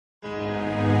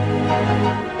Yeah.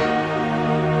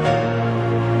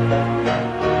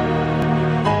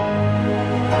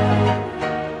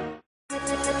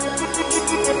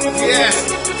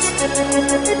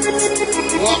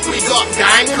 What we got,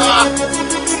 Danker?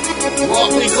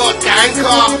 What we got,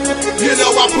 Danker? You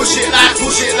know I push it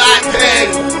like pen.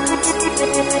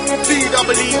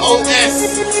 Deeos.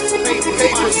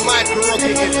 Papers my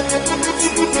prerogative.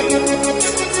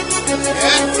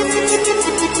 Yeah?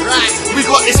 Right. We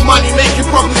got this money making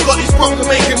problems, got this problem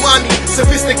making money.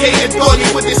 Sophisticated Donnie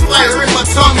with this fire in my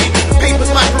tummy.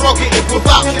 Papers my prerogative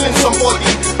without killing somebody.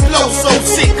 Flow so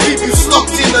sick, leave you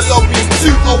slumped in the lobby.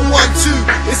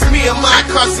 2012, it's me and my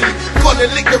Cuzzi. Gonna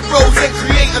lick the roads and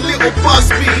create a little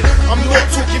buzz beat. I'm not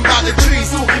talking about the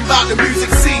trees, talking about the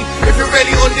music scene. If you're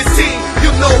ready on this team,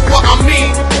 you know what I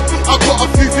mean. I got a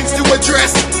few things to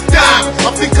address. Damn,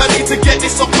 I think I need to get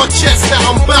this off my chest. That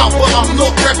I'm bout, but I'm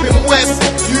not repping West.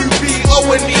 You be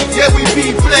O&E, yeah we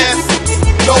be blessed.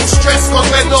 No stress, cause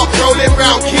we're not rolling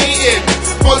round Keating.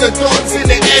 On the dons in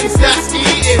the ends, that's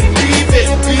eating. Leave it.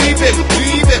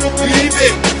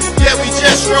 Yeah, we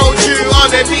just rolled you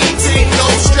on an eating. No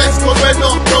stress, cause we're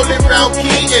not rolling round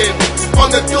Keating.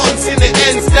 On the dons in the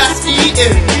ends, that's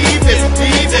eating. Leave it.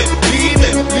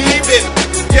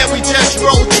 Yeah, we just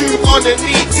rolled you on an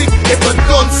eating. If a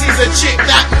don sees a chick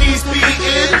that needs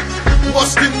beating,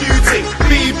 what's the new thing?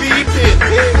 Beeping.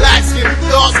 Light skin,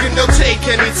 dark skin, they'll take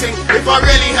anything. If I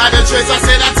really had a choice, I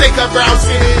said I'd take a brown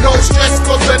skin. No stress,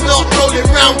 cause we're not rolling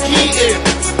round Keating.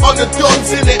 On the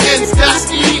dons in the ends, that's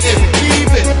eating.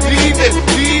 Leave it.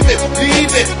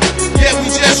 Yeah, we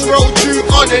just rolled you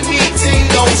on an eating.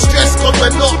 No stress, cause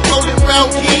we're not rolling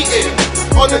round Keating.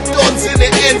 On the dons in the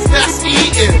ends, that's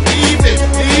eating. Leave it.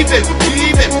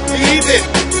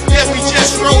 Yeah, we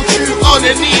just rolled you on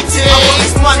an eating. I got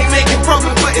this money making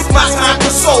problems, but it's my time to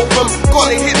solve them.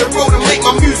 Gonna hit the road and make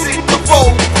my music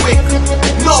evolve quick.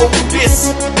 Know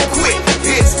this, quick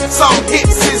hits. Some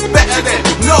hits is better than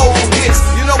no hits.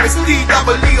 You know it's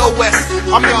Deeos.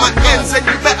 I'm in my ends and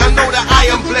you better know that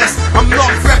I am blessed. I'm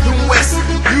not repping West.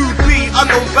 You be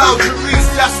unknown boundaries.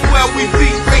 That's where we be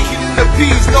breaking the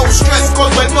peas. No stress,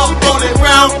 cause we're not rolling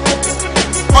round.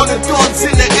 On the dons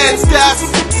in the ends, that's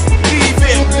leave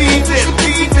him.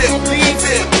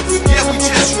 Yeah, we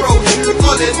just rolled you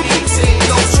on an eating.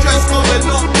 No stress, cause we're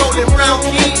not rolling round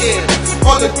Keating.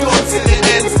 On the dons in the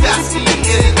ends, that's